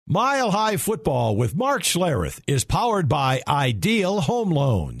Mile High Football with Mark Schlereth is powered by Ideal Home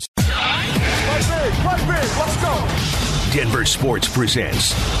Loans. Run big, let's go. Denver Sports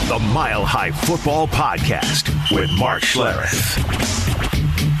presents the Mile High Football Podcast with Mark Schlereth.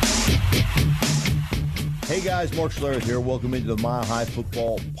 Hey guys, Mark Schlereth here. Welcome into the Mile High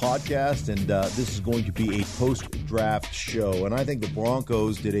Football Podcast, and this is going to be a post-draft show. And I think the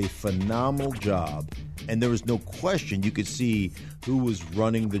Broncos did a phenomenal job, and there was no question you could see who was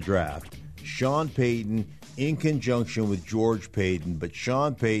running the draft. Sean Payton in conjunction with George Paton, but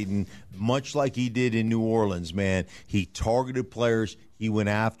Sean Payton, much like he did in New Orleans, man, he targeted players, he went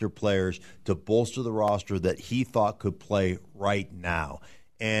after players to bolster the roster that he thought could play right now.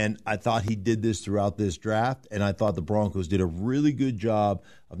 And I thought he did this throughout this draft, and I thought the Broncos did a really good job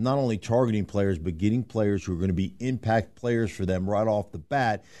of not only targeting players, but getting players who are going to be impact players for them right off the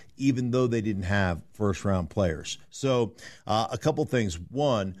bat, even though they didn't have first-round players. So a couple things.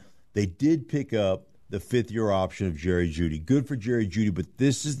 One, they did pick up the fifth-year option of Jerry Jeudy. Good for Jerry Jeudy, but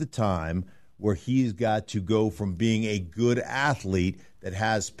this is the time where he's got to go from being a good athlete that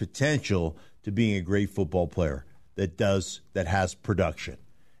has potential to being a great football player that has production.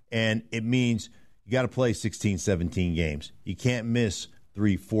 And it means you got to play 16, 17 games. You can't miss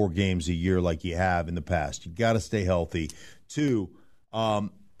 3-4 games a year like you have in the past. You got to stay healthy. Two,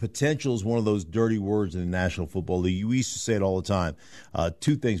 potential is one of those dirty words in the National Football League. We used to say it all the time.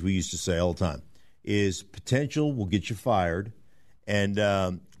 Two things we used to say all the time is potential will get you fired,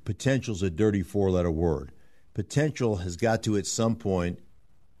 and potential is a dirty four-letter word. Potential has got to, at some point,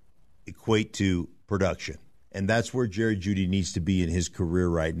 equate to production. And that's where Jerry Jeudy needs to be in his career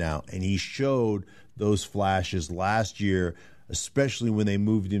right now. And he showed those flashes last year, especially when they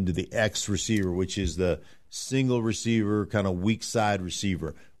moved him to the X receiver, which is the single receiver, kind of weak side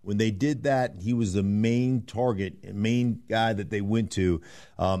receiver. When they did that, he was the main target, main guy that they went to.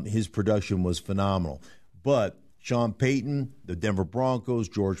 His production was phenomenal. But Sean Payton, the Denver Broncos,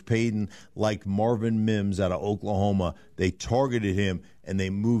 George Paton, like Marvin Mims out of Oklahoma, they targeted him and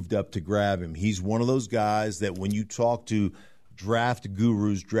they moved up to grab him. He's one of those guys that when you talk to draft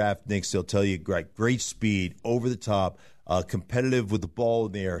gurus, draft nicks, they'll tell you great speed, over the top, competitive with the ball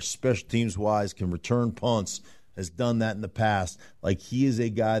in the air, special teams-wise, can return punts, has done that in the past. Like, he is a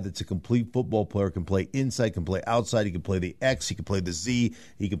guy that's a complete football player, can play inside, can play outside, he can play the X, he can play the Z,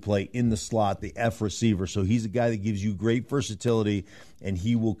 he can play in the slot, the F receiver. So he's a guy that gives you great versatility, and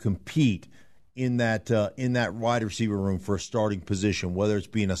he will compete in that wide receiver room for a starting position, whether it's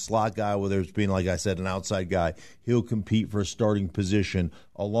being a slot guy, whether it's being, like I said, an outside guy. He'll compete for a starting position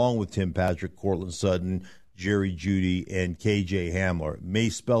along with Tim Patrick, Courtland Sutton, Jerry Jeudy, and K.J. Hamler. May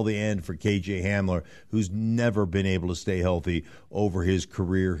spell the end for K.J. Hamler, who's never been able to stay healthy over his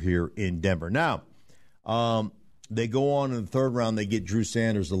career here in Denver. Now, they go on in the third round. They get Drew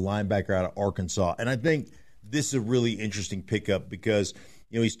Sanders, the linebacker out of Arkansas. And I think this is a really interesting pickup because,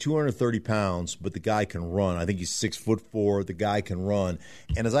 you know, he's 230 pounds, but the guy can run. I think he's 6'4". The guy can run.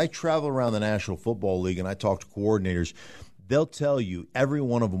 And as I travel around the National Football League and I talk to coordinators, they'll tell you, every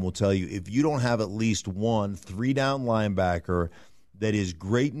one of them will tell you, if you don't have at least one 3-down linebacker that is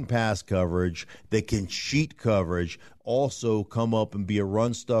great in pass coverage, that can cheat coverage, also come up and be a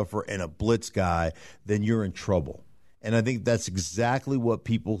run stuffer and a blitz guy, then you're in trouble. And I think that's exactly what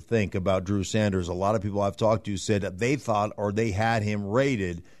people think about Drew Sanders. A lot of people I've talked to said that they thought, or they had him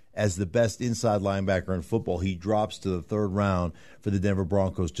rated as the best inside linebacker in football. He drops to the third round for the Denver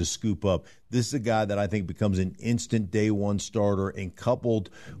Broncos to scoop up. This is a guy that I think becomes an instant day one starter, and coupled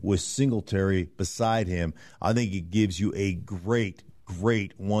with Singletary beside him, I think it gives you a great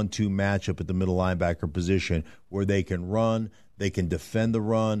 1-2 matchup at the middle linebacker position where they can run, they can defend the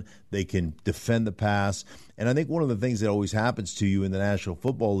run, they can defend the pass. And I think one of the things that always happens to you in the National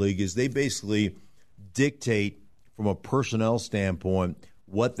Football League is they basically dictate from a personnel standpoint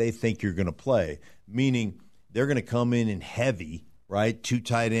what they think you're going to play, meaning they're going to come in heavy, right? 2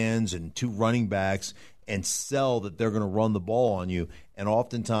 tight ends and 2 running backs and sell that they're going to run the ball on you. And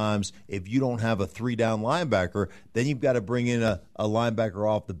oftentimes, if you don't have a 3-down linebacker, then you've got to bring in a linebacker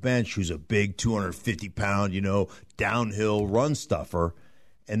off the bench who's a big 250-pound, downhill run stuffer.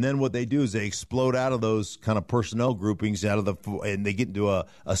 And then what they do is they explode out of those kind of personnel groupings and they get into a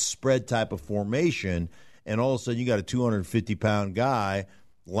spread type of formation. And all of a sudden, you got a 250-pound guy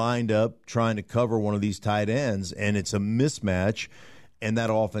lined up trying to cover one of these tight ends, and it's a mismatch, and that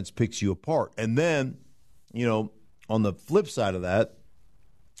offense picks you apart. And then, on the flip side of that,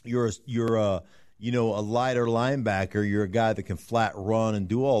 you're a lighter linebacker. You're a guy that can flat run and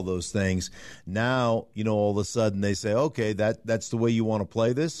do all those things. Now, all of a sudden they say, okay, that's the way you want to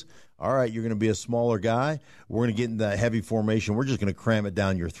play this. All right, you're going to be a smaller guy. We're going to get in that heavy formation. We're just going to cram it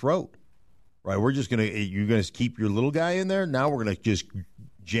down your throat, right? You're going to keep your little guy in there. Now we're going to just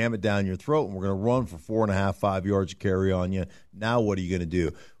jam it down your throat, and we're going to run for 4.5, 5 yards to carry on you. Now what are you going to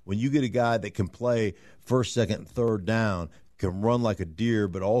do? When you get a guy that can play first, second, and third down, can run like a deer,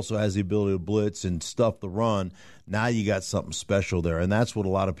 but also has the ability to blitz and stuff the run, now you got something special there. And that's what a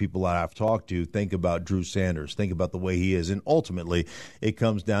lot of people that I've talked to think about Drew Sanders, think about the way he is. And ultimately, it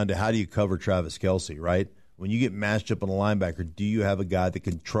comes down to how do you cover Travis Kelce, right? When you get matched up on a linebacker, do you have a guy that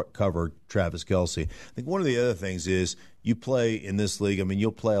can cover Travis Kelce? I think one of the other things is you play in this league,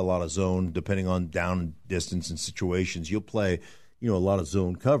 you'll play a lot of zone depending on down distance and situations. You'll play, a lot of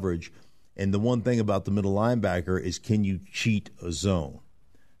zone coverage. And the one thing about the middle linebacker is, can you cheat a zone?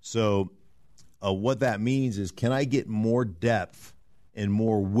 So what that means is, can I get more depth and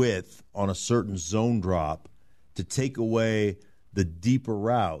more width on a certain zone drop to take away the deeper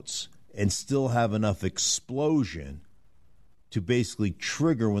routes and still have enough explosion to basically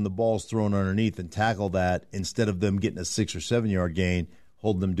trigger when the ball's thrown underneath and tackle that, instead of them getting a 6 or 7 yard gain,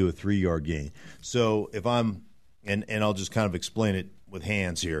 hold them to a 3 yard gain. So if I'm, and I'll just kind of explain it with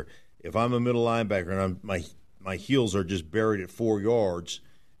hands here. If I'm a middle linebacker and my heels are just buried at 4 yards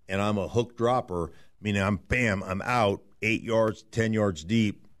and I'm a hook dropper, meaning I'm out 8 yards, 10 yards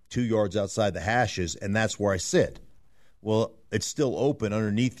deep, 2 yards outside the hashes, and that's where I sit. Well, it's still open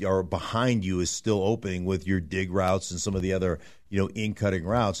underneath you, or behind you is still opening with your dig routes and some of the other, in-cutting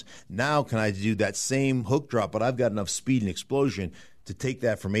routes. Now can I do that same hook drop, but I've got enough speed and explosion to take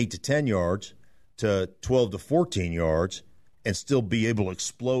that from 8 to 10 yards to 12 to 14 yards and still be able to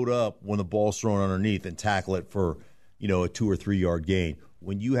explode up when the ball's thrown underneath and tackle it for, a 2 or 3 yard gain.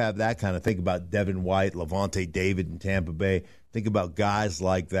 When you have that kind of, think about Devin White, Levante David in Tampa Bay. Think about guys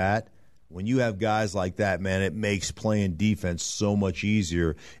like that. When you have guys like that, man, it makes playing defense so much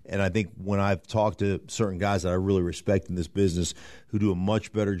easier. And I think when I've talked to certain guys that I really respect in this business who do a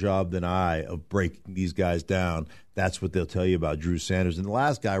much better job than I of breaking these guys down, that's what they'll tell you about Drew Sanders. And the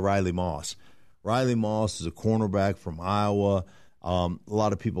last guy, Riley Moss. Riley Moss is a cornerback from Iowa. A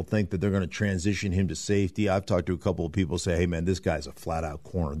lot of people think that they're going to transition him to safety. I've talked to a couple of people who say, hey, man, this guy's a flat-out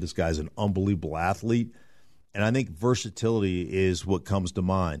corner. This guy's an unbelievable athlete. And I think versatility is what comes to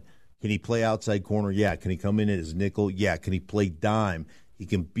mind. Can he play outside corner? Yeah. Can he come in as nickel? Yeah. Can he play dime? He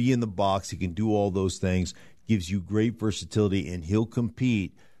can be in the box. He can do all those things. Gives you great versatility, and he'll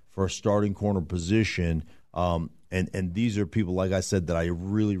compete for a starting corner position. And these are people, like I said, that I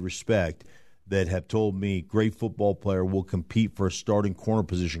really respect, that have told me great football player will compete for a starting corner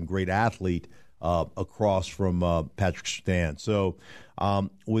position, great athlete across from Patrick Surtain. So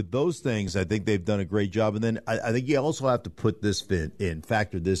with those things, I think they've done a great job. And then I think you also have to put this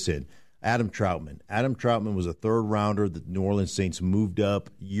factor this in. Adam Troutman. Adam Troutman was a third-rounder that the New Orleans Saints moved up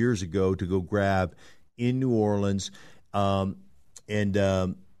years ago to go grab in New Orleans. And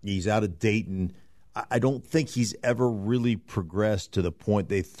he's out of Dayton. I don't think he's ever really progressed to the point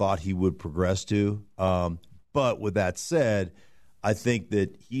they thought he would progress to. But with that said, I think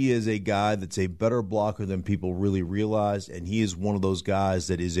that he is a guy that's a better blocker than people really realize, and he is one of those guys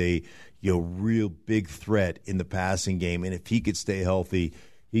that is a real big threat in the passing game. And if he could stay healthy,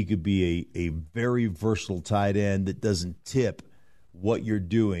 he could be a very versatile tight end that doesn't tip what you're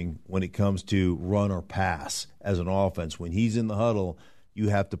doing when it comes to run or pass as an offense. When he's in the huddle, you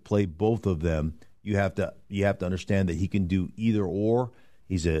have to play both of them. You have to understand that he can do either or.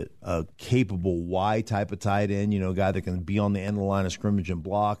 He's a capable Y type of tight end, a guy that can be on the end of the line of scrimmage and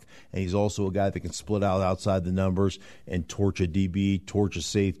block. And he's also a guy that can split out outside the numbers and torch a DB, torch a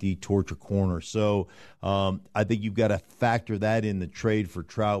safety, torch a corner. So I think you've got to factor that in the trade for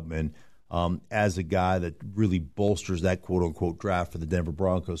Troutman as a guy that really bolsters that quote-unquote draft for the Denver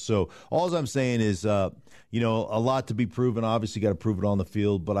Broncos. So all I'm saying is, a lot to be proven. Obviously, got to prove it on the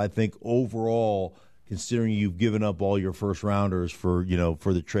field. But I think overall, considering you've given up all your first-rounders for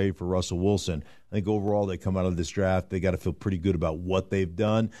the trade for Russell Wilson, I think overall they come out of this draft, they got to feel pretty good about what they've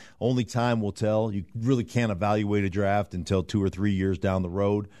done. Only time will tell. You really can't evaluate a draft until 2 or 3 years down the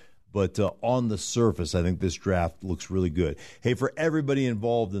road. But on the surface, I think this draft looks really good. Hey, for everybody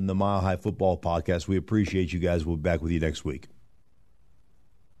involved in the Mile High Football Podcast, we appreciate you guys. We'll be back with you next week.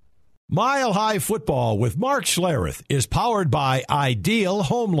 Mile High Football with Mark Schlereth is powered by Ideal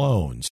Home Loans.